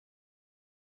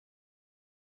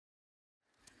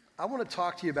I want to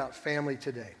talk to you about family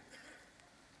today.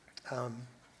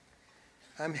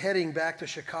 I'm heading back to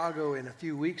Chicago in a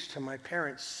few weeks to my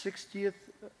parents' 60th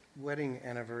wedding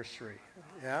anniversary.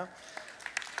 Yeah?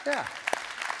 Yeah.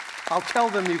 I'll tell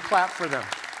them you clap for them.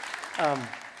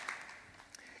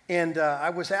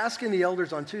 I was asking the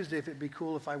elders on Tuesday if it'd be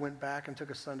cool if I went back and took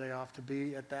a Sunday off to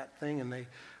be at that thing, and they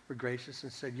were gracious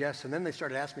and said yes. And then they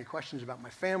started asking me questions about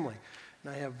my family.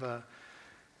 And I have,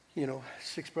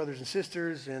 6 brothers and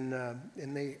sisters, and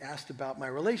they asked about my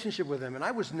relationship with them. And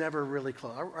I was never really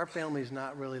close. Our family's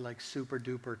not really like super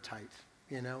duper tight,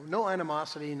 No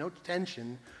animosity, no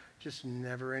tension, just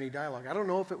never any dialogue. I don't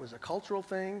know if it was a cultural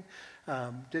thing.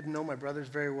 Didn't know my brothers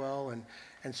very well.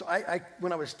 And so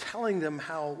when I was telling them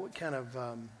what kind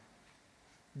of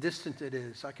distant it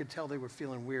is, I could tell they were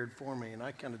feeling weird for me, and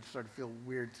I kind of started to feel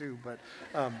weird too. But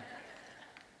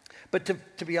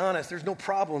to be honest, there's no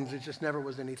problems. It just never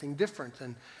was anything different.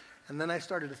 And then I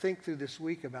started to think through this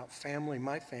week about family,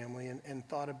 my family, and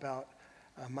thought about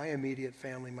my immediate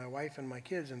family, my wife and my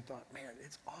kids, and thought, man,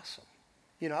 it's awesome.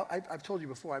 I've told you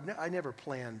before, I never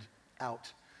planned out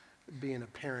being a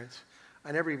parent.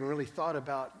 I never even really thought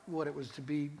about what it was to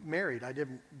be married. I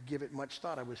didn't give it much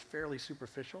thought. I was fairly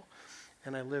superficial,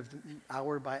 and I lived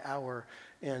hour by hour.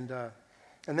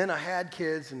 And then I had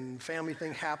kids, and family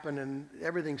thing happened, and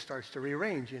everything starts to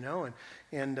rearrange, and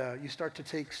you start to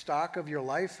take stock of your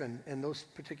life and those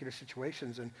particular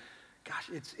situations. And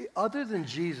gosh, other than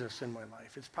Jesus in my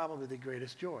life, it's probably the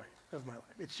greatest joy of my life.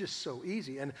 It's just so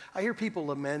easy. And I hear people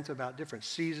lament about different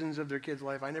seasons of their kids'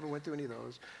 life. I never went through any of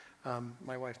those.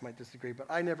 My wife might disagree, but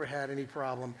I never had any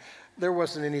problem. There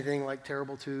wasn't anything like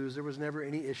terrible twos. There was never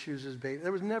any issues as baby.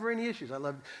 There was never any issues. I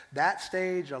loved that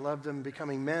stage. I loved them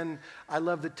becoming men. I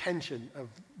love the tension of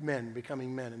men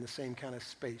becoming men in the same kind of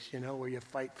space, where you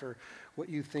fight for what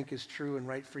you think is true and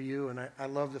right for you. And I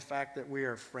love the fact that we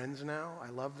are friends now.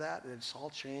 I love that. It's all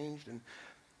changed.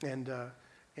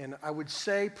 And I would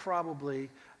say probably,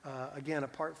 again,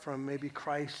 apart from maybe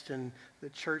Christ and the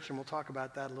church, and we'll talk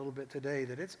about that a little bit today,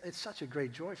 that it's such a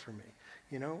great joy for me,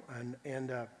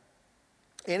 and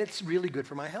it's really good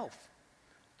for my health.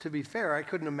 To be fair, I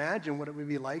couldn't imagine what it would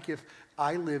be like if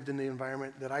I lived in the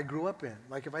environment that I grew up in.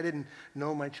 Like if I didn't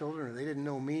know my children, or they didn't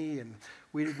know me, and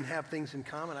we didn't have things in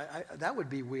common, that would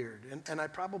be weird. And I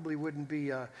probably wouldn't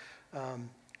be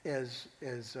as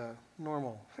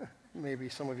normal. Maybe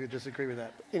some of you disagree with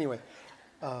that. Anyway,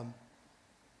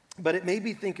 but it made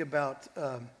me think about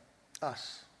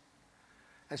us,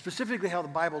 and specifically how the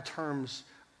Bible terms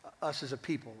us as a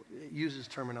people. It uses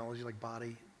terminology like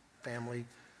body, family,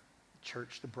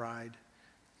 church, the bride,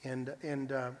 and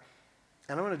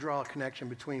I want to draw a connection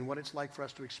between what it's like for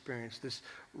us to experience this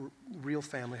real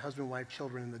family, husband, wife,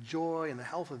 children, and the joy and the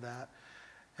health of that,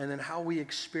 and then how we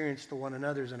experience the one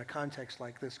another's in a context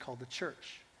like this called the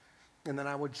church. And then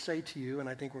I would say to you, and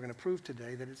I think we're going to prove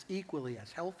today, that it's equally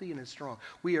as healthy and as strong.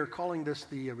 We are calling this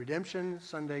the Redemption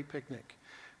Sunday Picnic.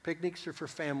 Picnics are for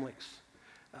families.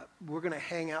 We're going to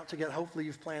hang out together. Hopefully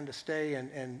you've planned to stay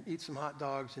and eat some hot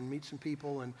dogs and meet some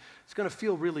people. And it's going to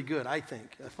feel really good, I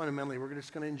think. Fundamentally, we're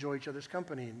just going to enjoy each other's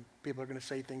company. And people are going to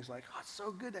say things like, oh, it's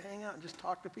so good to hang out and just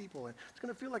talk to people. And it's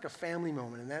going to feel like a family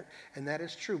moment. And that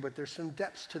is true. But there's some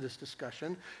depths to this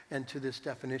discussion and to this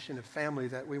definition of family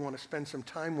that we want to spend some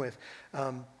time with.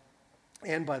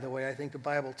 And by the way, I think the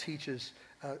Bible teaches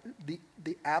the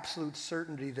absolute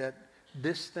certainty that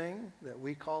this thing that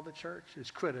we call the church is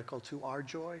critical to our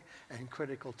joy and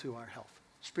critical to our health,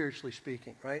 spiritually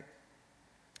speaking, right?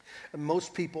 And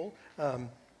most people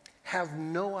have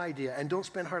no idea and don't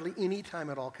spend hardly any time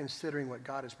at all considering what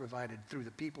God has provided through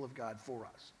the people of God for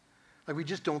us. Like, we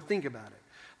just don't think about it.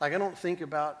 Like, I don't think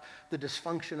about the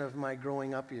dysfunction of my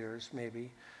growing up years,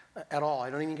 maybe, at all. I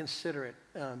don't even consider it.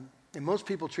 And most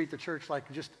people treat the church like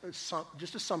just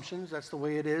assumptions. That's the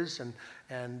way it is,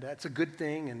 and that's a good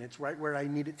thing, and it's right where I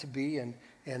need it to be, and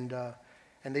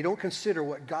they don't consider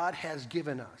what God has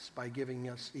given us by giving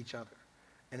us each other.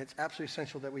 And it's absolutely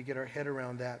essential that we get our head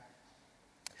around that.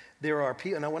 There are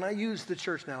people, now when I use the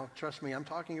church now, trust me, I'm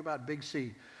talking about big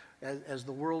C, as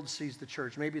the world sees the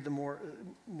church. Maybe the more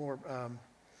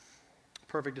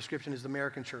perfect description is the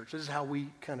American church. This is how we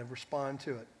kind of respond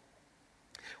to it.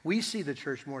 We see the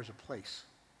church more as a place.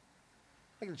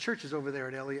 Like the church is over there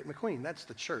at Elliott McQueen. That's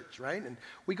the church, right? And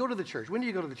we go to the church. When do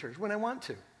you go to the church? When I want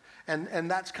to. And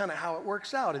that's kind of how it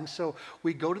works out. And so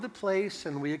we go to the place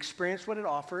and we experience what it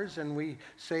offers and we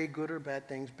say good or bad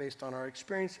things based on our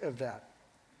experience of that.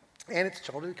 And it's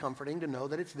totally comforting to know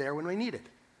that it's there when we need it,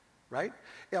 right?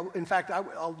 Yeah, in fact,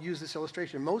 I'll use this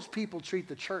illustration. Most people treat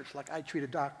the church like I treat a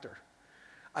doctor.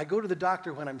 I go to the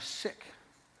doctor when I'm sick.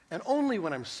 And only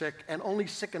when I'm sick, and only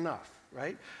sick enough,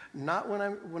 right? Not when I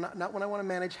want to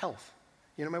manage health.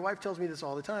 You know, my wife tells me this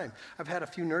all the time. I've had a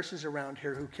few nurses around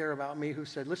here who care about me who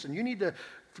said, listen, you need to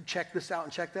check this out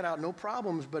and check that out. No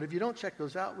problems, but if you don't check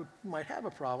those out, we might have a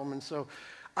problem. And so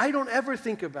I don't ever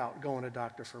think about going to a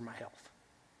doctor for my health.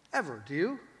 Ever. Do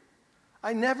you?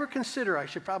 I never consider I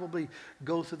should probably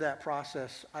go through that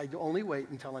process. I only wait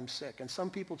until I'm sick. And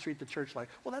some people treat the church like,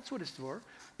 well, that's what it's for.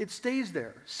 It stays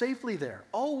there, safely there,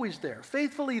 always there,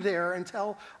 faithfully there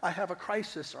until I have a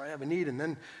crisis or I have a need,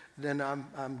 and then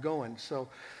I'm going. So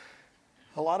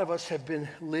a lot of us have been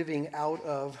living out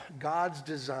of God's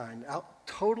design,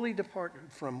 totally departed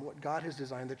from what God has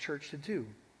designed the church to do.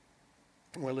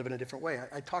 And we live in a different way.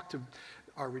 I talked to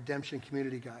our redemption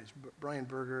community guys, Brian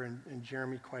Berger and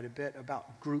Jeremy, quite a bit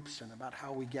about groups and about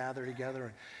how we gather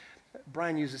together. And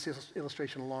Brian used this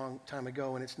illustration a long time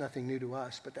ago, and it's nothing new to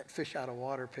us, but that fish out of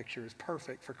water picture is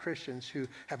perfect for Christians who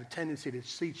have a tendency to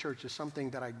see church as something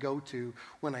that I go to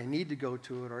when I need to go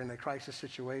to it or in a crisis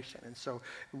situation. And so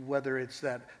whether it's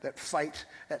that fight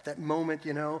at that moment,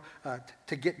 you know,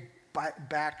 to get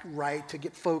back right, to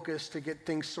get focused, to get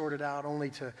things sorted out, only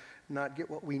to not get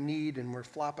what we need, and we're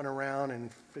flopping around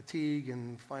and fatigue,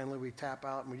 and finally we tap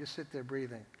out and we just sit there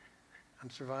breathing. I'm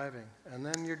surviving. And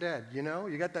then you're dead. You know,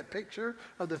 you got that picture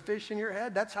of the fish in your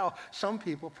head? That's how some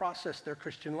people process their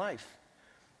Christian life.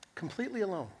 Completely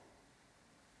alone.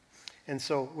 And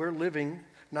so we're living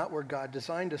not where God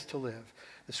designed us to live.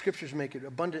 The scriptures make it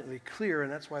abundantly clear,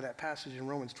 and that's why that passage in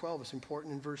Romans 12 is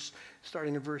important,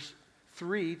 starting in verse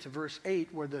 3 to verse 8,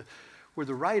 where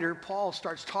the writer, Paul,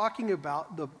 starts talking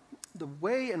about the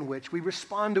way in which we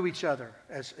respond to each other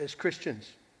as Christians,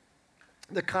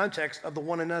 the context of the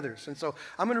one another's. And so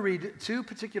I'm going to read two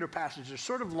particular passages. They're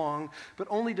sort of long, but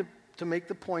only to make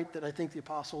the point that I think the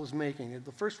apostle is making.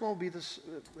 The first one will be this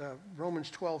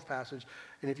Romans 12 passage.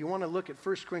 And if you want to look at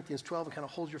 1 Corinthians 12 and kind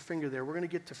of hold your finger there, we're going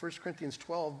to get to 1 Corinthians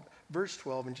 12, verse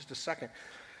 12 in just a second.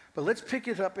 But let's pick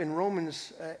it up in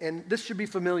Romans, and this should be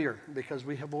familiar because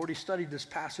we have already studied this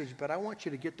passage, but I want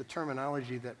you to get the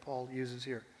terminology that Paul uses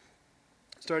here.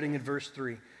 Starting in verse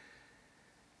 3.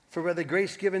 For by the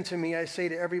grace given to me, I say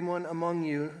to everyone among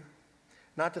you,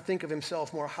 not to think of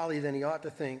himself more highly than he ought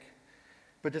to think,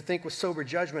 but to think with sober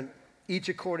judgment, each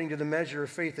according to the measure of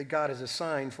faith that God has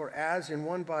assigned. For as in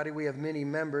one body we have many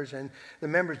members, and the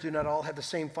members do not all have the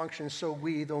same function, so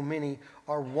we, though many,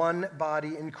 are one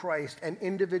body in Christ, and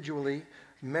individually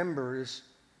members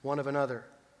one of another.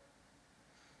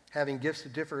 Having gifts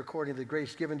that differ according to the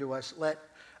grace given to us, let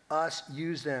us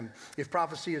use them. If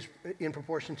prophecy is in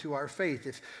proportion to our faith,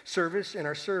 if service in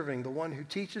our serving, the one who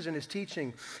teaches in his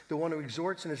teaching, the one who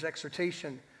exhorts in his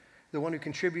exhortation, the one who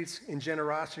contributes in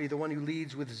generosity, the one who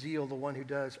leads with zeal, the one who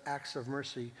does acts of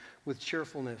mercy with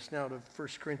cheerfulness. Now to 1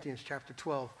 Corinthians chapter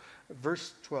 12,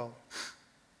 verse 12.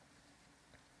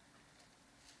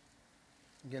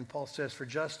 Again, Paul says, for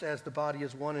just as the body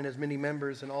is one and has many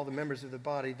members, and all the members of the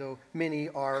body, though many,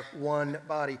 are one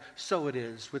body, so it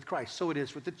is with Christ, so it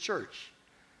is with the church.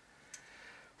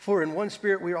 For in one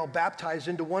spirit we are all baptized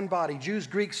into one body, Jews,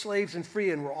 Greeks, slaves, and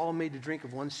free, and we're all made to drink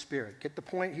of one spirit. Get the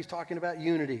point? He's talking about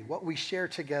unity, what we share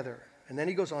together. And then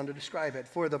he goes on to describe it.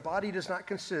 For the body does not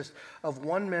consist of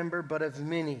one member, but of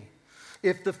many.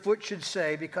 If the foot should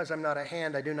say, because I'm not a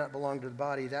hand, I do not belong to the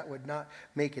body, that would not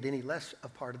make it any less a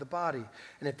part of the body.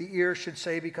 And if the ear should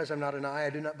say, because I'm not an eye, I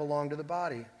do not belong to the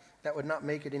body, that would not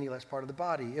make it any less part of the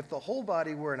body. If the whole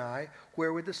body were an eye,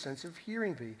 where would the sense of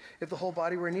hearing be? If the whole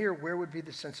body were an ear, where would be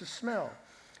the sense of smell?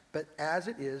 But as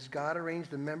it is, God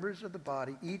arranged the members of the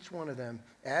body, each one of them,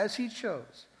 as he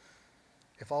chose.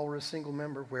 If all were a single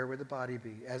member, where would the body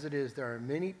be? As it is, there are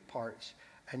many parts,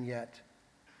 and yet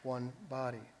one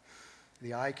body.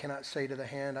 The eye cannot say to the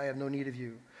hand, I have no need of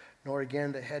you, nor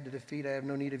again the head to the feet, I have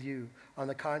no need of you. On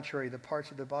the contrary, the parts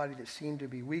of the body that seem to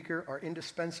be weaker are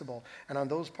indispensable, and on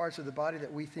those parts of the body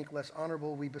that we think less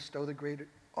honorable, we bestow the greater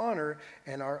honor,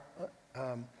 and our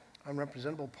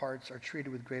unrepresentable parts are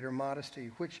treated with greater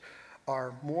modesty, which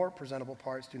our more presentable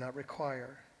parts do not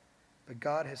require. But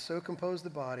God has so composed the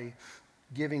body,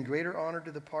 giving greater honor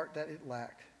to the part that it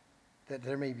lacked, that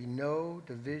there may be no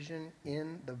division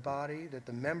in the body, that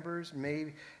the members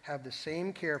may have the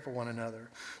same care for one another.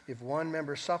 If one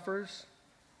member suffers,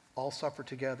 all suffer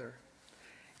together.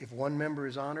 If one member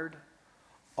is honored,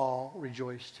 all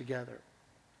rejoice together.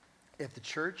 If the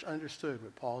church understood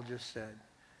what Paul just said,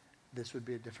 this would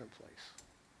be a different place.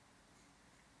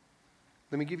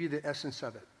 Let me give you the essence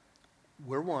of it.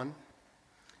 We're one,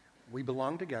 we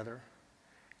belong together,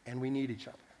 and we need each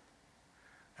other.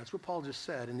 That's what Paul just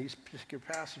said in these particular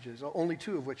passages, only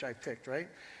two of which I picked, right?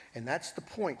 And that's the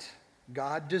point.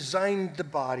 God designed the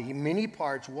body, many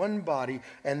parts, one body,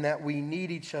 and that we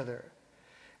need each other.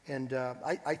 And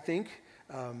I think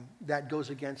that goes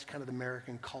against kind of the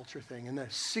American culture thing. In the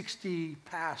 60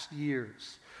 past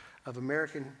years of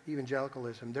American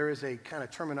evangelicalism, there is a kind of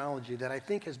terminology that I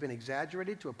think has been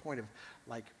exaggerated to a point of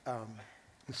like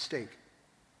mistake.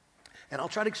 And I'll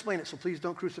try to explain it, so please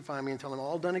don't crucify me until I'm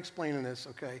all done explaining this,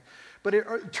 okay?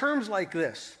 But terms like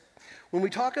this. When we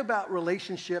talk about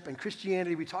relationship and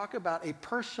Christianity, we talk about a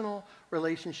personal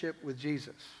relationship with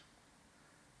Jesus.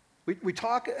 We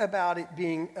talk about it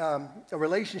being a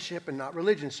relationship and not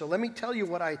religion. So let me tell you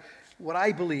what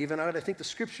I believe and what I think the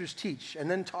scriptures teach, and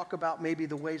then talk about maybe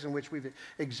the ways in which we've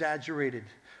exaggerated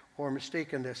or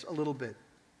mistaken this a little bit.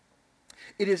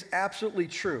 It is absolutely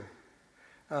true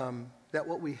that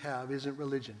what we have isn't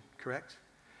religion, correct?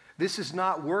 This is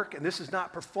not work and this is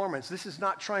not performance. This is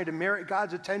not trying to merit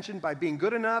God's attention by being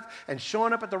good enough and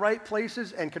showing up at the right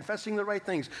places and confessing the right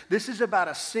things. This is about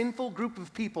a sinful group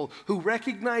of people who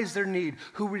recognize their need,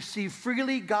 who receive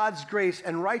freely God's grace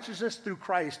and righteousness through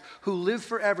Christ, who live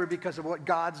forever because of what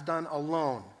God's done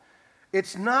alone.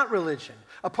 It's not religion.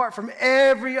 Apart from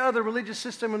every other religious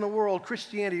system in the world,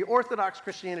 Christianity, Orthodox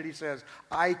Christianity says,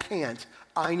 I can't,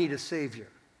 I need a Savior.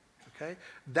 Okay?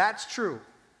 That's true.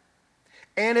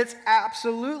 And it's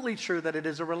absolutely true that it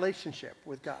is a relationship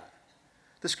with God.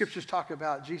 The scriptures talk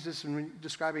about Jesus and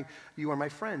describing, you are my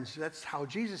friends. That's how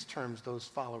Jesus terms those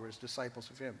followers, disciples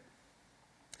of him.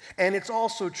 And it's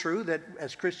also true that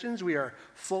as Christians, we are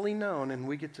fully known and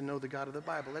we get to know the God of the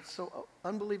Bible. That's so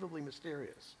unbelievably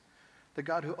mysterious. The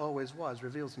God who always was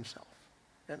reveals himself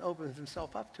and opens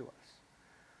himself up to us.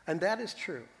 And that is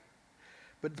true.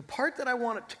 But the part that I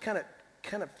want to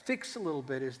kind of fix a little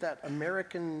bit is that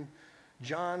American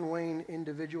John Wayne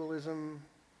individualism,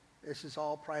 this is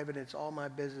all private, it's all my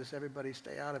business, everybody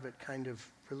stay out of it kind of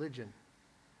religion.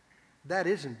 That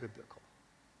isn't biblical.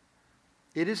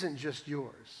 It isn't just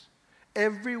yours.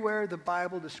 Everywhere the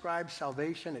Bible describes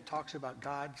salvation, it talks about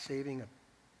God saving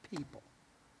a people.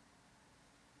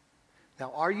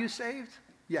 Now, are you saved?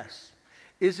 Yes.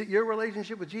 Is it your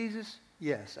relationship with Jesus?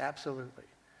 Yes, absolutely.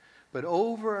 But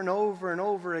over and over and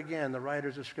over again, the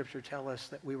writers of Scripture tell us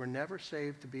that we were never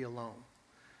saved to be alone.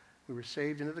 We were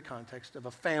saved into the context of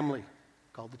a family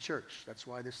called the church. That's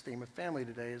why this theme of family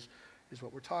today is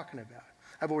what we're talking about.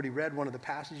 I've already read one of the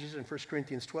passages in 1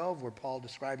 Corinthians 12 where Paul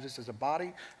describes us as a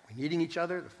body. We're needing each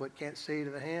other. The foot can't say to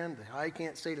the hand. The eye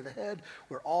can't say to the head.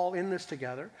 We're all in this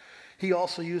together. He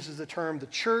also uses the term the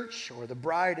church or the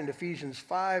bride in Ephesians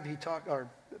 5.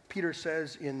 Peter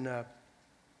says in 1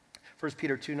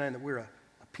 Peter 2:9 that we're a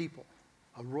people,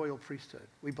 a royal priesthood.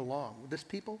 We belong. This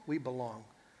people, we belong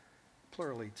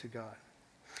plurally to God.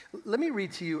 Let me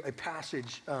read to you a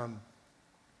passage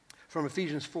from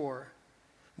Ephesians 4.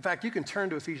 In fact, you can turn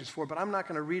to Ephesians 4, but I'm not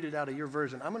going to read it out of your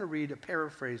version. I'm going to read a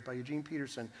paraphrase by Eugene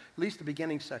Peterson, at least the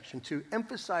beginning section, to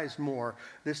emphasize more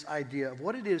this idea of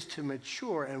what it is to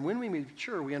mature. And when we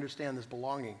mature, we understand this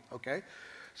belonging, okay?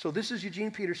 So this is Eugene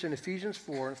Peterson, Ephesians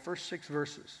 4, first 6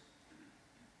 verses.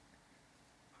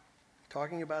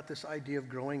 Talking about this idea of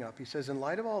growing up. He says, in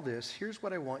light of all this, here's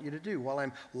what I want you to do while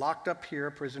I'm locked up here,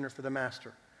 a prisoner for the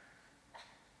master.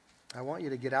 I want you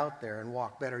to get out there and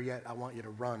walk. Better yet, I want you to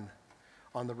run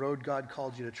on the road God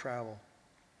called you to travel.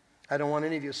 I don't want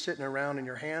any of you sitting around in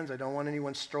your hands. I don't want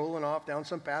anyone strolling off down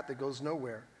some path that goes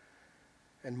nowhere.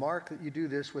 And mark that you do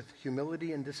this with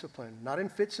humility and discipline, not in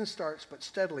fits and starts, but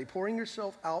steadily, pouring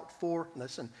yourself out for,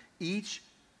 listen, each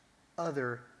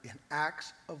other in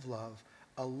acts of love,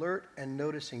 alert and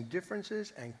noticing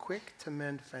differences and quick to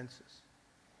mend fences.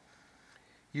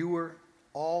 You were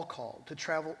all called to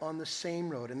travel on the same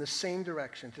road, in the same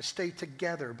direction, to stay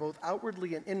together, both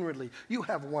outwardly and inwardly. You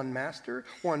have one master,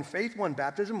 one faith, one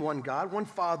baptism, one God, one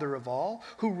Father of all,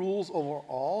 who rules over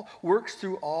all, works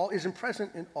through all, is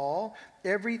present in all.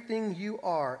 Everything you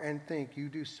are and think, you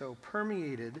do so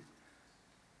permeated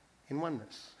in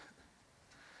oneness.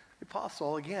 The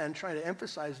apostle, again, trying to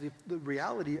emphasize the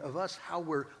reality of us, how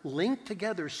we're linked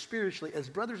together spiritually as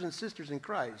brothers and sisters in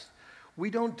Christ. We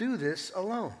don't do this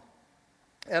alone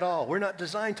at all. We're not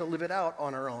designed to live it out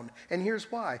on our own. And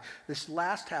here's why. This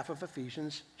last half of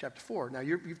Ephesians chapter 4. Now,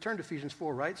 you've turned to Ephesians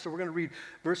 4, right? So we're going to read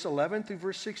verse 11 through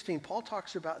verse 16. Paul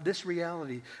talks about this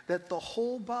reality, that the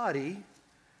whole body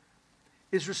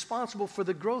is responsible for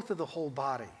the growth of the whole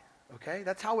body. Okay?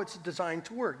 That's how it's designed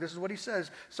to work. This is what he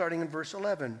says starting in verse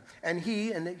 11. And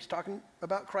he's talking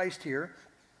about Christ here,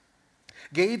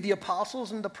 gave the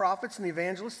apostles and the prophets and the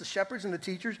evangelists, the shepherds and the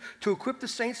teachers to equip the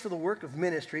saints for the work of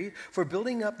ministry, for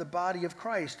building up the body of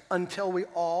Christ until we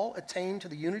all attain to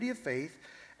the unity of faith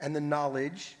and the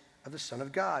knowledge of the Son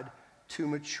of God, to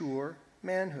mature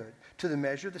manhood, to the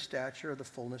measure, the stature of the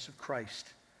fullness of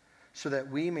Christ, so that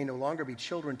we may no longer be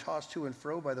children tossed to and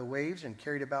fro by the waves and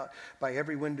carried about by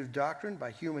every wind of doctrine,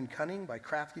 by human cunning, by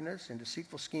craftiness and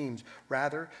deceitful schemes.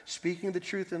 Rather, speaking the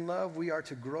truth in love, we are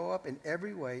to grow up in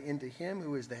every way into him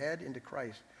who is the head, into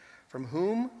Christ, from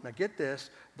whom, now get this,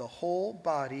 the whole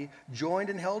body, joined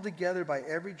and held together by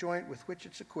every joint with which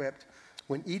it's equipped,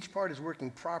 when each part is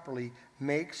working properly,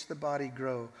 makes the body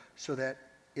grow so that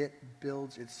it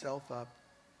builds itself up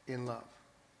in love.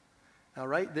 Now,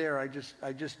 right there, I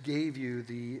just gave you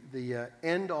the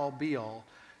end-all, be-all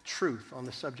truth on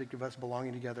the subject of us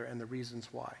belonging together and the reasons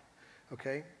why,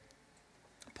 okay?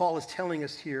 Paul is telling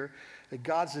us here that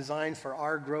God's design for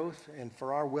our growth and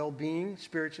for our well-being,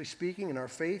 spiritually speaking, in our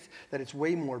faith, that it's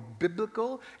way more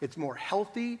biblical, it's more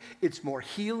healthy, it's more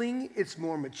healing, it's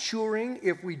more maturing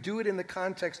if we do it in the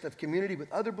context of community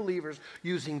with other believers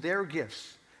using their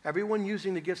gifts, everyone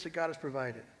using the gifts that God has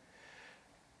provided.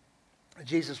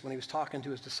 Jesus, when he was talking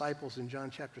to his disciples in John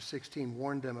chapter 16,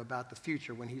 warned them about the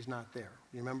future when he's not there.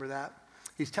 You remember that?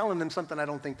 He's telling them something I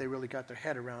don't think they really got their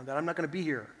head around, that I'm not going to be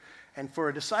here. And for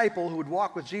a disciple who would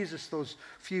walk with Jesus those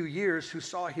few years, who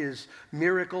saw his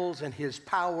miracles and his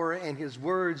power and his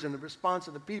words and the response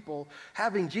of the people,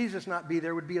 having Jesus not be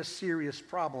there would be a serious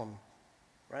problem,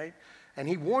 right? And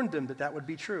he warned them that that would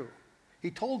be true. He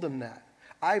told them that.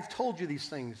 I've told you these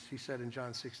things, he said in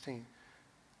John 16,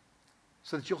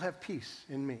 so that you'll have peace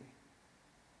in me,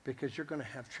 because you're going to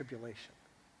have tribulation.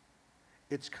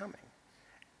 It's coming.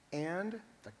 And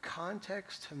the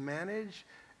context to manage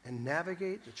and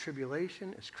navigate the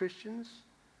tribulation as Christians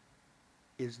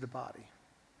is the body.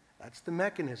 That's the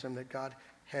mechanism that God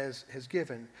has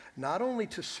given, not only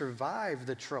to survive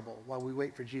the trouble while we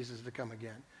wait for Jesus to come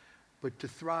again, but to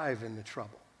thrive in the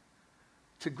trouble,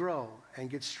 to grow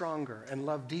and get stronger and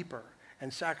love deeper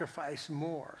and sacrifice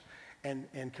more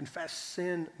and confess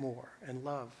sin more and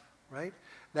love, right?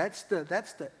 That's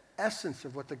the essence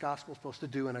of what the gospel is supposed to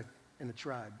do in a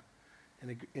tribe,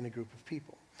 in a group of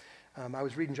people. I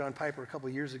was reading John Piper a couple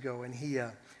of years ago, and he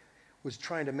was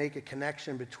trying to make a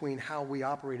connection between how we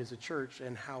operate as a church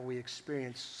and how we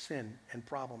experience sin and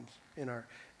problems in our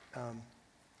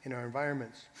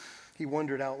environments. He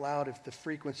wondered out loud if the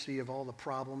frequency of all the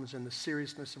problems and the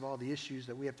seriousness of all the issues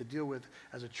that we have to deal with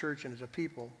as a church and as a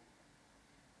people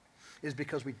is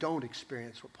because we don't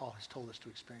experience what Paul has told us to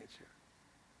experience here.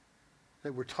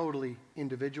 That we're totally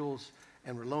individuals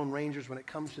and we're lone rangers when it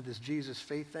comes to this Jesus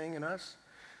faith thing in us.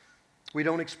 We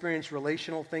don't experience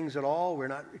relational things at all. We're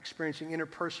not experiencing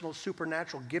interpersonal,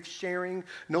 supernatural gift sharing.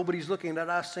 Nobody's looking at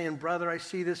us saying, brother, I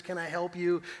see this, can I help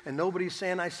you? And nobody's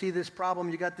saying, I see this problem,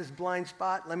 you got this blind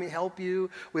spot, let me help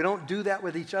you. We don't do that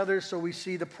with each other, so we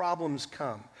see the problems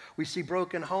come. We see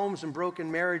broken homes and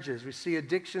broken marriages. We see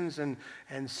addictions and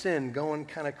sin going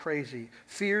kind of crazy.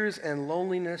 Fears and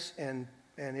loneliness and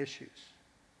issues.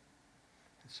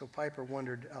 And so Piper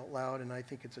wondered out loud, and I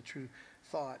think it's a true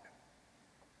thought,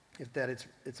 if that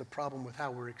it's a problem with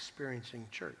how we're experiencing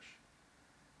church.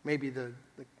 Maybe the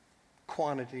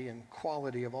quantity and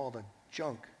quality of all the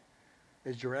junk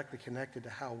is directly connected to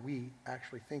how we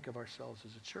actually think of ourselves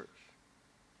as a church.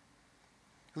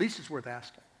 At least it's worth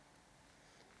asking.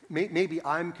 Maybe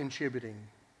I'm contributing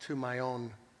to my own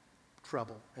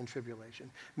trouble and tribulation.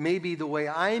 Maybe the way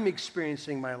I'm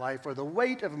experiencing my life or the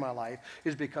weight of my life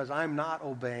is because I'm not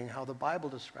obeying how the Bible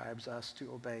describes us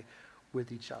to obey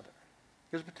with each other.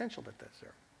 There's potential that that's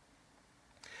there.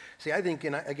 See, I think,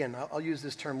 and again, I'll use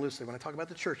this term loosely. When I talk about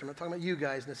the church, I'm not talking about you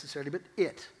guys necessarily, but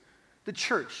the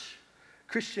church,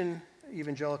 Christian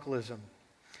evangelicalism.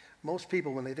 Most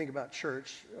people, when they think about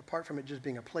church, apart from it just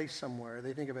being a place somewhere,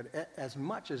 they think of it as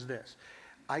much as this.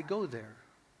 I go there.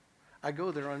 I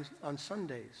go there on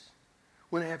Sundays.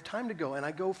 When I have time to go, and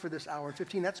I go for this hour and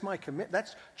 15, that's my commitment.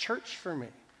 That's church for me.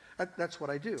 That's what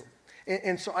I do.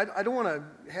 And so I don't want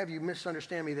to have you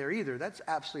misunderstand me there either. That's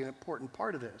absolutely an important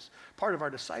part of this. Part of our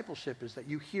discipleship is that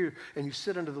you hear and you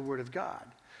sit under the Word of God.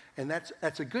 And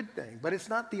that's a good thing, but it's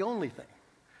not the only thing.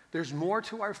 There's more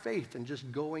to our faith than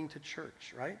just going to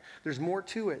church, right? There's more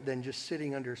to it than just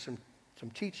sitting under some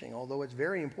teaching, although it's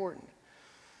very important.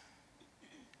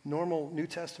 Normal New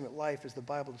Testament life, as the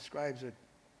Bible describes it,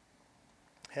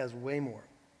 has way more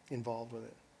involved with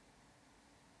it.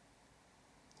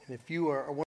 And if you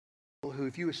are one who,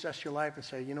 if you assess your life and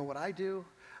say, you know what I do?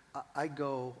 I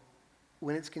go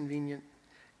when it's convenient,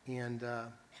 and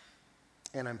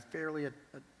I'm fairly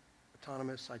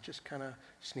autonomous. I just kind of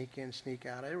sneak in, sneak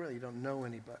out. I really don't know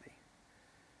anybody.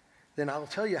 Then I'll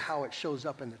tell you how it shows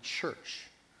up in the church.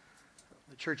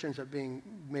 The church ends up being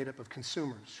made up of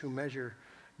consumers who measure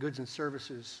goods and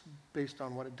services based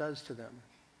on what it does to them,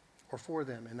 or for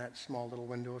them in that small little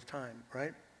window of time,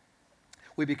 right?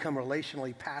 We become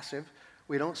relationally passive.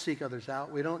 We don't seek others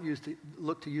out. We don't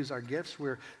look to use our gifts.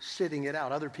 We're sitting it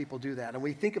out. Other people do that. And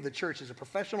we think of the church as a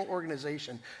professional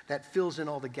organization that fills in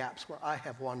all the gaps where I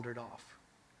have wandered off.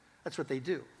 That's what they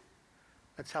do.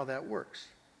 That's how that works.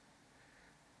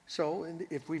 So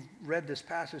if we've read this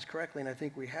passage correctly, and I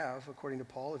think we have, according to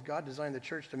Paul, if God designed the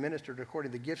church to minister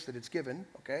according to the gifts that it's given,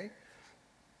 okay,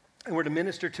 and we're to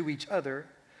minister to each other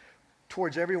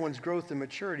towards everyone's growth and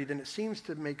maturity, then it seems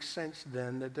to make sense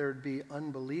then that there would be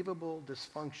unbelievable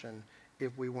dysfunction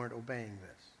if we weren't obeying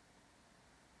this.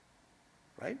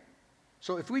 Right?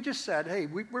 So if we just said, hey,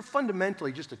 we're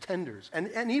fundamentally just attenders,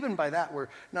 and even by that we're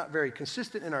not very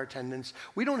consistent in our attendance,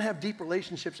 we don't have deep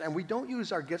relationships, and we don't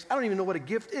use our gifts, I don't even know what a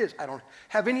gift is, I don't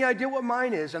have any idea what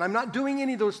mine is, and I'm not doing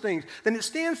any of those things, then it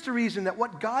stands to reason that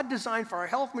what God designed for our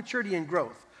health, maturity, and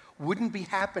growth wouldn't be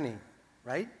happening,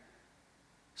 right?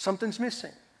 Something's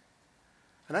missing.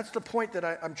 And that's the point that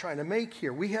I'm trying to make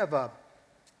here. We have a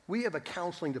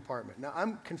counseling department. Now,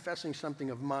 I'm confessing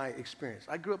something of my experience.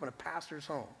 I grew up in a pastor's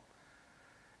home.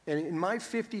 And in my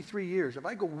 53 years, if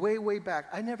I go way, way back,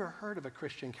 I never heard of a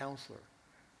Christian counselor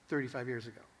 35 years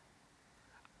ago.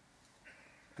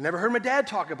 I never heard my dad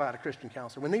talk about a Christian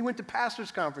counselor. When they went to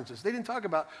pastors' conferences, they didn't talk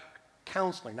about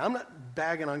counseling. Now, I'm not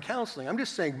bagging on counseling. I'm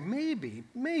just saying maybe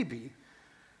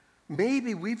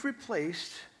we've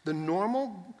replaced the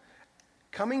normal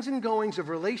comings and goings of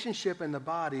relationship in the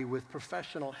body with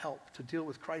professional help to deal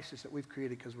with crisis that we've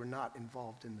created because we're not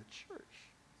involved in the church.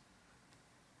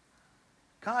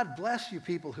 God bless you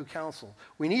people who counsel.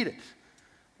 We need it.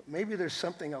 But maybe there's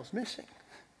something else missing.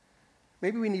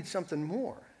 Maybe we need something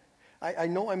more. I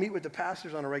know I meet with the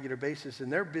pastors on a regular basis,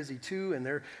 and they're busy too, and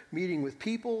they're meeting with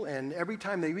people, and every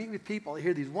time they meet with people, I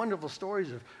hear these wonderful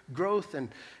stories of growth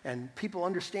and people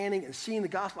understanding and seeing the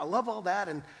gospel. I love all that,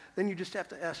 and then you just have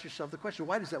to ask yourself the question,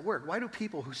 why does that work? Why do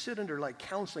people who sit under like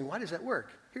counseling, why does that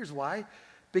work? Here's why.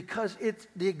 Because it's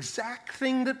the exact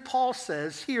thing that Paul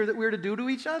says here that we're to do to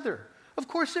each other. Of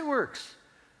course it works.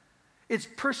 It's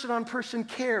person-on-person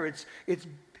care.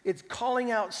 It's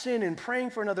calling out sin and praying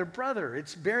for another brother.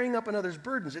 It's bearing up another's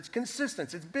burdens. It's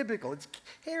consistent. It's biblical. It's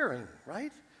caring,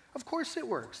 right? Of course it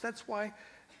works. That's why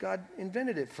God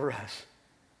invented it for us.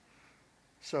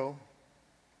 So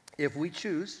if we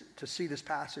choose to see this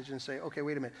passage and say, okay,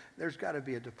 wait a minute, there's got to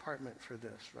be a department for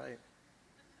this, right?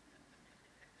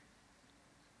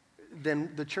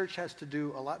 Then the church has to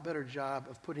do a lot better job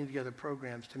of putting together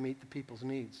programs to meet the people's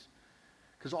needs.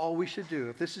 Because all we should do,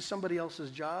 if this is somebody else's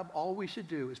job, all we should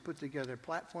do is put together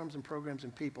platforms and programs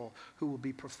and people who will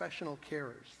be professional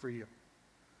carers for you.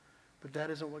 But that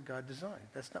isn't what God designed.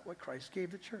 That's not what Christ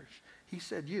gave the church. He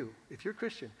said you, if you're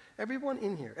Christian, everyone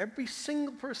in here, every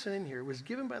single person in here was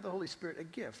given by the Holy Spirit a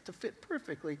gift to fit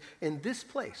perfectly in this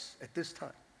place at this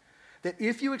time. That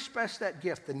if you express that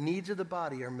gift, the needs of the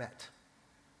body are met.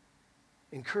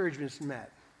 Encouragement is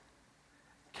met.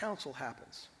 Counsel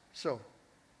happens. So,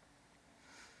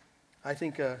 I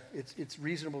think it's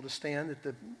reasonable to stand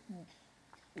at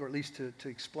or at least to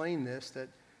explain this, that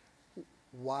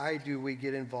why do we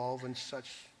get involved in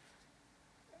such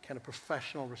kind of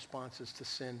professional responses to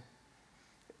sin?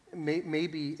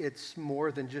 Maybe it's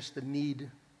more than just the need,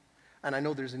 and I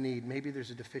know there's a need. Maybe there's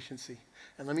a deficiency.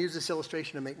 And let me use this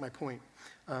illustration to make my point.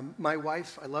 My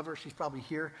wife, I love her. She's probably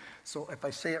here. So if I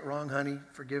say it wrong, honey,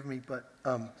 forgive me. But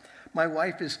my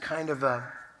wife is kind of a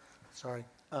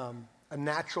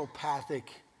naturopathic,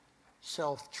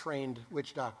 self-trained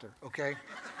witch doctor, okay?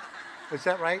 Is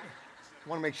that right? I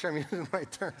want to make sure I'm using the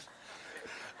right terms.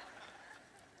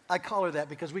 I call her that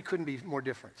because we couldn't be more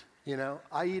different, you know?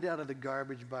 I eat out of the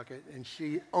garbage bucket, and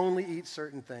she only eats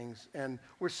certain things, and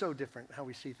we're so different how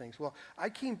we see things. Well, I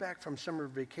came back from summer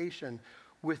vacation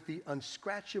with the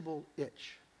unscratchable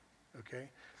itch, okay?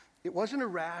 It wasn't a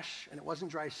rash, and it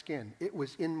wasn't dry skin. It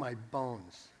was in my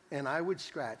bones. And I would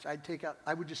scratch.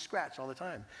 I would just scratch all the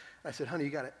time. I said, honey,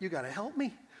 you gotta help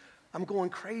me. I'm going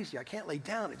crazy. I can't lay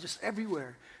down. It's just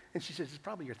everywhere. And she says, it's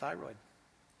probably your thyroid.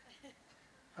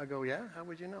 I go, yeah? How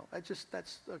would you know?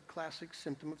 That's a classic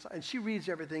symptom of thyroid. And she reads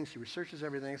everything. She researches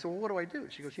everything. I said, well, what do I do?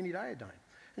 She goes, you need iodine.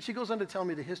 And she goes on to tell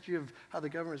me the history of how the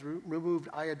government has removed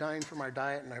iodine from our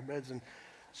diet and our beds. And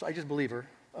so I just believe her.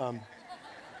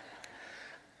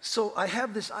 So I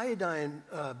have this iodine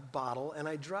bottle, and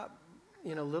I drop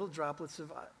little droplets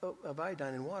of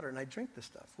iodine in water, and I drink the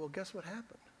stuff. Well, guess what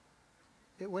happened?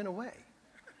 It went away.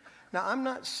 Now, I'm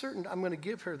not certain I'm going to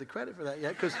give her the credit for that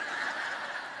yet,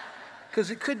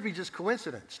 because it could be just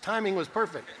coincidence. Timing was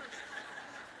perfect.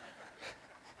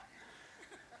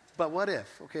 But what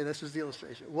if, okay, this is the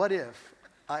illustration. What if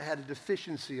I had a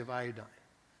deficiency of iodine?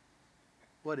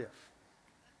 What if?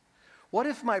 What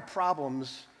if my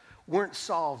problems weren't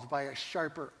solved by a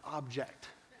sharper object?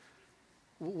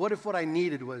 What if what I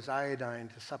needed was iodine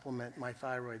to supplement my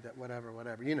thyroid, that whatever,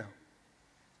 you know?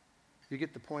 You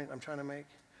get the point I'm trying to make?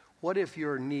 What if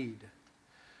your need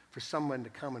for someone to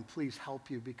come and please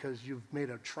help you because you've made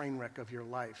a train wreck of your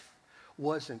life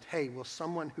wasn't, hey, will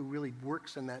someone who really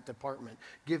works in that department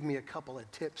give me a couple of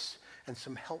tips and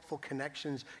some helpful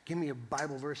connections, give me a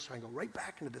Bible verse so I can go right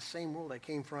back into the same world I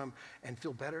came from and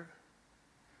feel better?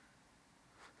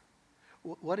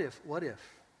 What if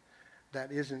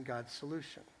that isn't God's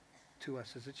solution to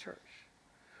us as a church?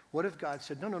 What if God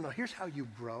said, no, here's how you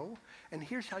grow, and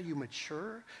here's how you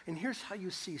mature, and here's how you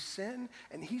see sin,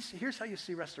 and here's how you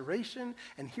see restoration,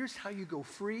 and here's how you go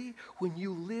free when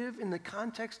you live in the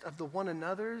context of the one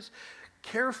another's,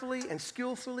 carefully and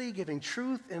skillfully giving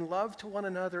truth and love to one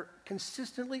another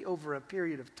consistently over a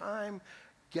period of time.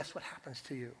 Guess what happens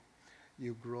to you?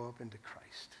 You grow up into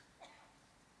Christ.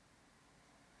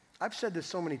 I've said this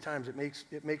so many times it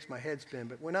makes my head spin,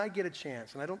 but when I get a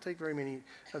chance, and I don't take very many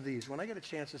of these, when I get a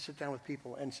chance to sit down with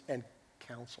people and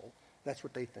counsel, that's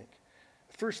what they think.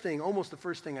 Almost the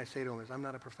first thing I say to them is, I'm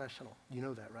not a professional. You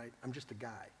know that, right? I'm just a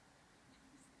guy.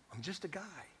 I'm just a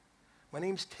guy. My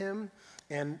name's Tim,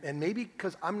 and maybe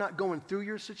because I'm not going through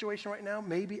your situation right now,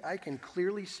 maybe I can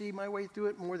clearly see my way through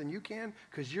it more than you can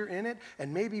because you're in it,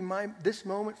 and maybe this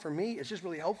moment for me is just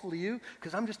really helpful to you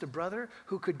because I'm just a brother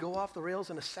who could go off the rails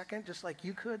in a second just like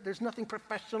you could. There's nothing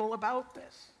professional about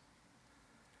this.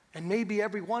 And maybe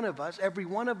every one of us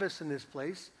in this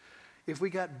place, if we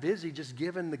got busy just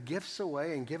giving the gifts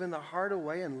away and giving the heart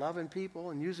away and loving people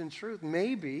and using truth,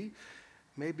 maybe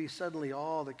suddenly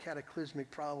all the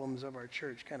cataclysmic problems of our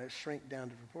church kind of shrink down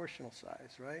to proportional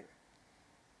size, right?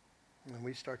 And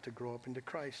we start to grow up into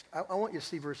Christ. I want you to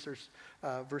see verse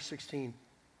 16,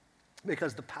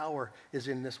 because the power is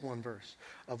in this one verse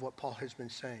of what Paul has been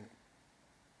saying.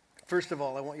 First of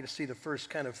all, I want you to see the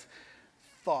first kind of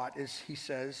thought is he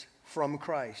says, from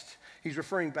Christ. He's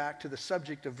referring back to the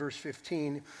subject of verse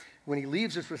 15 when he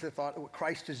leaves us with the thought of what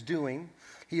Christ is doing.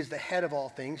 He is the head of all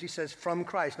things. He says, from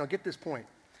Christ. Now get this point.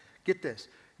 Get this.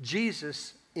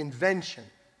 Jesus' invention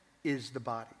is the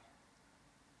body.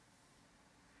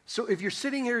 So if you're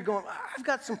sitting here going, I've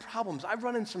got some problems. I've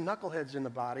run into some knuckleheads in the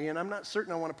body, and I'm not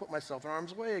certain I want to put myself in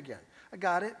harm's way again. I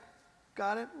got it.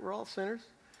 We're all sinners.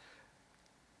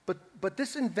 But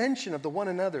this invention of the one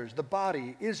another's, the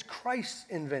body, is Christ's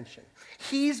invention.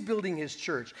 He's building his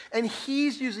church, and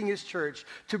he's using his church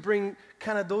to bring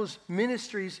kind of those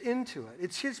ministries into it.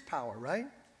 It's his power, right?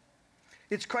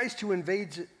 It's Christ who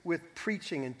invades it with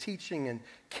preaching and teaching and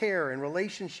care and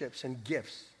relationships and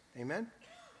gifts. Amen?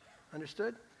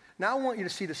 Understood? Now I want you to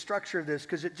see the structure of this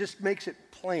because it just makes it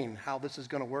plain how this is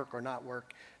going to work or not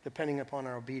work depending upon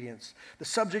our obedience. The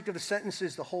subject of the sentence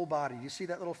is the whole body. You see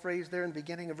that little phrase there in the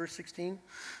beginning of verse 16?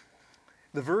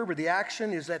 The verb or the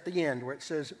action is at the end where it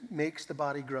says makes the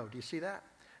body grow. Do you see that?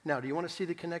 Now, do you want to see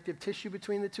the connective tissue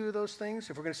between the two of those things?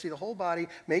 If we're going to see the whole body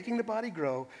making the body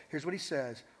grow, here's what he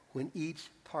says, when each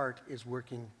part is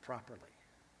working properly.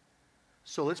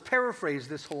 So let's paraphrase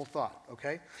this whole thought,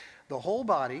 okay? The whole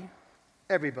body,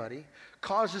 everybody,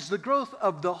 causes the growth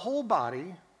of the whole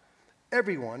body,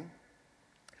 everyone,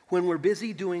 when we're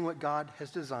busy doing what God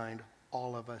has designed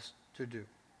all of us to do.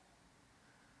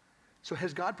 So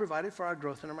has God provided for our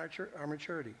growth and our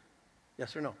maturity?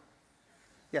 Yes or no?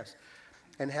 Yes.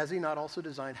 And has he not also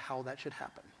designed how that should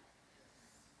happen?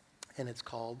 And it's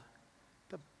called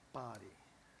the body,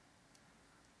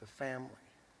 the family.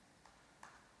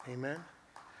 Amen?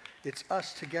 It's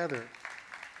us together.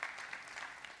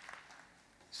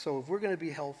 So if we're going to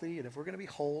be healthy and if we're going to be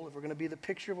whole, if we're going to be the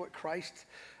picture of what Christ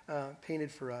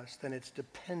painted for us, then it's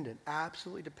dependent,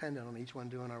 absolutely dependent on each one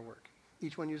doing our work,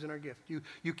 each one using our gift.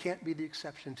 You can't be the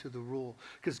exception to the rule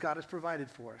because God has provided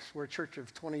for us. We're a church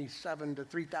of 27 to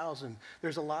 3,000.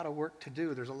 There's a lot of work to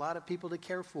do. There's a lot of people to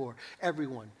care for.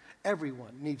 Everyone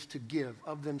needs to give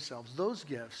of themselves. Those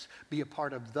gifts be a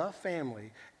part of the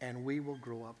family, and we will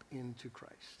grow up into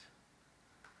Christ.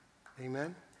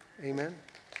 Amen? Amen?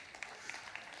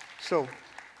 So,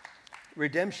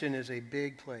 redemption is a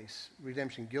big place.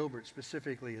 Redemption, Gilbert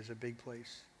specifically, is a big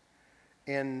place.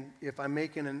 And if I'm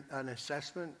making an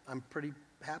assessment, I'm pretty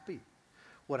happy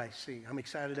what I see. I'm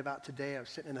excited about today. I was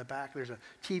sitting in the back. There's a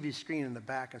TV screen in the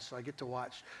back, and so I get to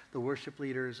watch the worship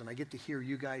leaders, and I get to hear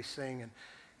you guys sing.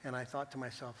 And I thought to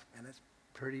myself, man, that's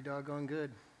pretty doggone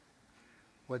good.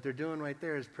 What they're doing right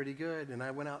there is pretty good. And I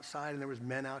went outside, and there was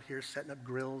men out here setting up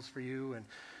grills for you and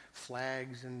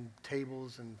flags and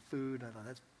tables and food. I thought,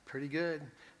 that's pretty good.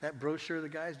 That brochure the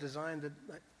guys designed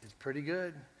is pretty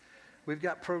good. We've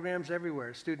got programs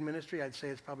everywhere. Student ministry, I'd say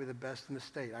it's probably the best in the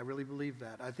state. I really believe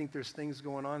that. I think there's things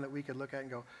going on that we could look at and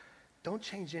go, don't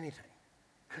change anything,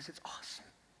 because it's awesome.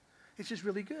 It's just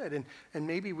really good. And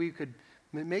maybe we could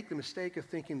make the mistake of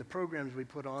thinking the programs we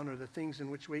put on or the things in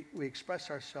which we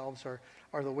express ourselves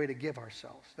are the way to give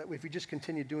ourselves. That if we just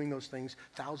continue doing those things,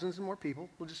 thousands and more people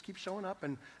will just keep showing up,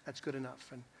 and that's good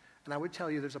enough. And I would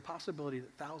tell you there's a possibility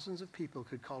that thousands of people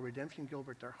could call Redemption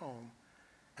Gilbert their home,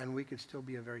 and we could still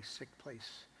be a very sick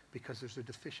place because there's a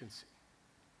deficiency.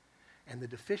 And the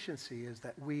deficiency is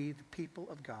that we, the people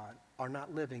of God, are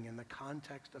not living in the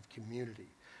context of community,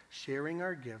 sharing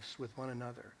our gifts with one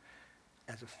another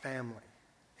as a family.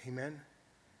 Amen?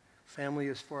 Family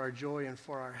is for our joy and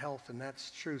for our health, and that's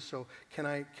true. So can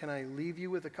I leave you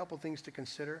with a couple things to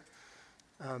consider?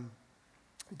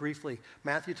 Briefly,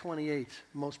 Matthew 28,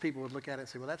 most people would look at it and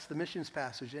say, well, that's the missions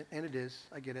passage, and it is.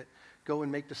 I get it. Go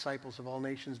and make disciples of all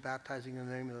nations, baptizing in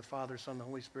the name of the Father, Son, and the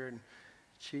Holy Spirit,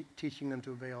 and teaching them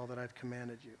to obey all that I've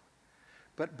commanded you.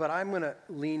 But I'm going to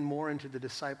lean more into the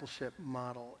discipleship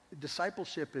model.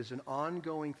 Discipleship is an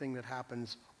ongoing thing that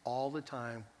happens all the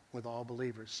time with all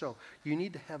believers. So you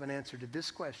need to have an answer to this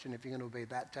question if you're going to obey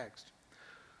that text.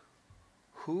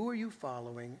 Who are you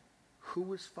following?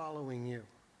 Who is following you?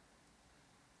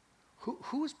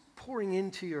 Who is pouring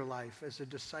into your life as a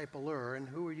discipler, and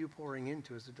who are you pouring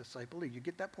into as a disciplee? You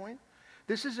get that point?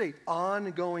 This is an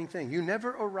ongoing thing. You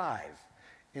never arrive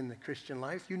in the Christian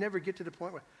life. You never get to the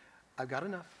point where, I've got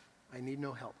enough. I need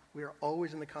no help. We are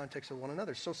always in the context of one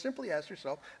another. So simply ask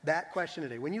yourself that question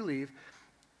today. When you leave,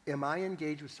 am I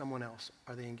engaged with someone else?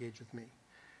 Are they engaged with me?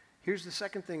 Here's the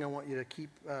second thing I want you to keep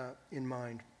in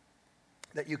mind.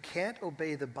 That you can't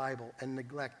obey the Bible and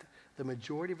neglect the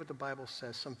majority of what the Bible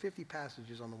says, some 50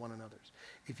 passages on the one another's.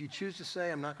 If you choose to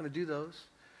say, I'm not going to do those,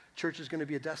 church is going to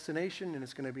be a destination and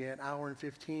it's going to be an hour and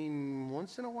 15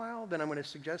 once in a while, then I'm going to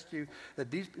suggest to you that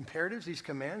these imperatives, these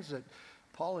commands that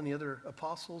Paul and the other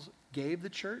apostles gave the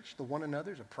church, the one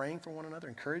another's, of praying for one another,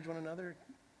 encourage one another,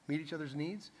 meet each other's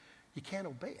needs, you can't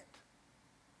obey it.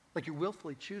 Like you're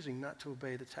willfully choosing not to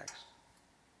obey the text.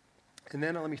 And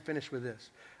then let me finish with this.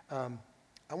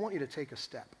 I want you to take a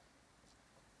step.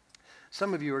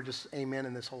 Some of you are just amen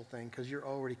in this whole thing because you're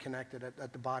already connected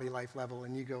at the body life level,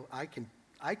 and you go, I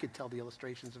could tell the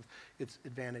illustrations of its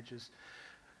advantages.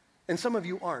 And some of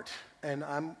you aren't, and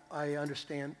I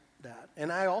understand that. And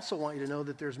I also want you to know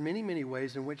that there's many, many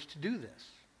ways in which to do this.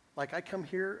 Like I come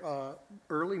here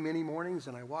early many mornings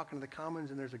and I walk into the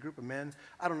Commons and there's a group of men.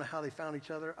 I don't know how they found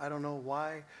each other. I don't know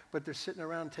why, but they're sitting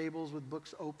around tables with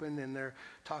books open and they're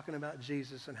talking about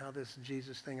Jesus and how this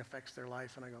Jesus thing affects their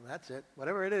life. And I go, that's it.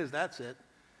 Whatever it is, that's it.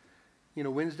 You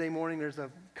know, Wednesday morning there's a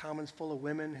Commons full of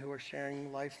women who are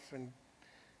sharing life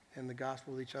and the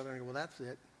gospel with each other. And I go, well, that's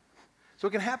it. So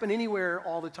it can happen anywhere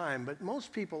all the time, but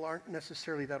most people aren't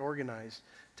necessarily that organized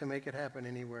to make it happen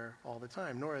anywhere all the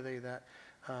time, nor are they that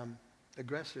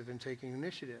aggressive in taking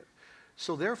initiative.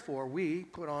 So therefore, we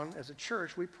put on, as a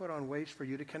church, we put on ways for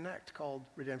you to connect called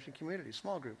Redemption Community,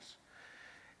 small groups.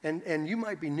 And you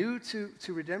might be new to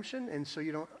Redemption, and so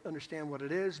you don't understand what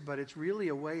it is, but it's really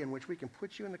a way in which we can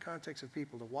put you in the context of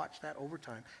people to watch that over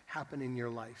time happen in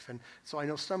your life. And so I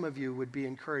know some of you would be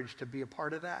encouraged to be a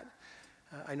part of that.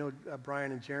 I know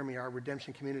Brian and Jeremy, our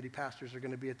Redemption Community pastors, are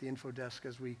going to be at the info desk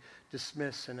as we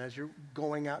dismiss. And as you're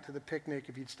going out to the picnic,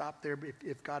 if you'd stop there,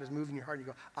 if God is moving your heart, you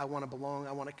go, I want to belong,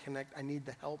 I want to connect, I need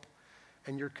the help,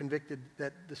 and you're convicted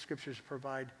that the scriptures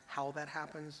provide how that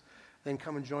happens, then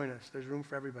come and join us. There's room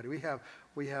for everybody. We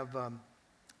have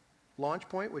Launch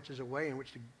Point, which is a way in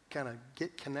which to kind of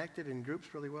get connected in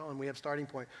groups really well, and we have Starting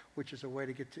Point, which is a way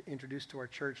to get introduced to our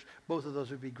church. Both of those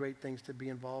would be great things to be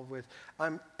involved with.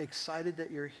 I'm excited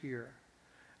that you're here.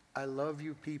 I love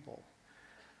you people.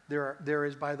 There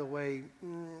is, by the way,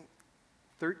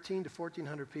 1,300 to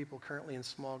 1,400 people currently in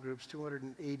small groups,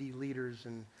 280 leaders,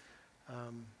 and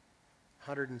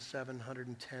 107,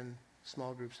 110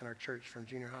 small groups in our church from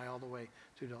junior high all the way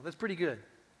to adult. That's pretty good.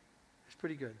 It's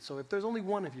pretty good. So if there's only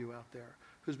one of you out there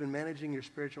who's been managing your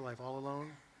spiritual life all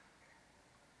alone,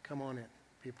 come on in.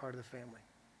 Be a part of the family.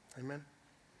 Amen?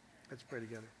 Let's pray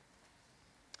together.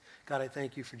 God, I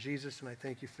thank you for Jesus, and I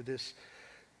thank you for this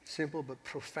simple but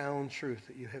profound truth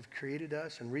that you have created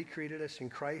us and recreated us in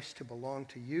Christ to belong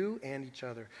to you and each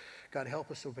other. God,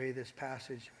 help us obey this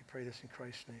passage. We pray this in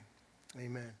Christ's name.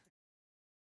 Amen.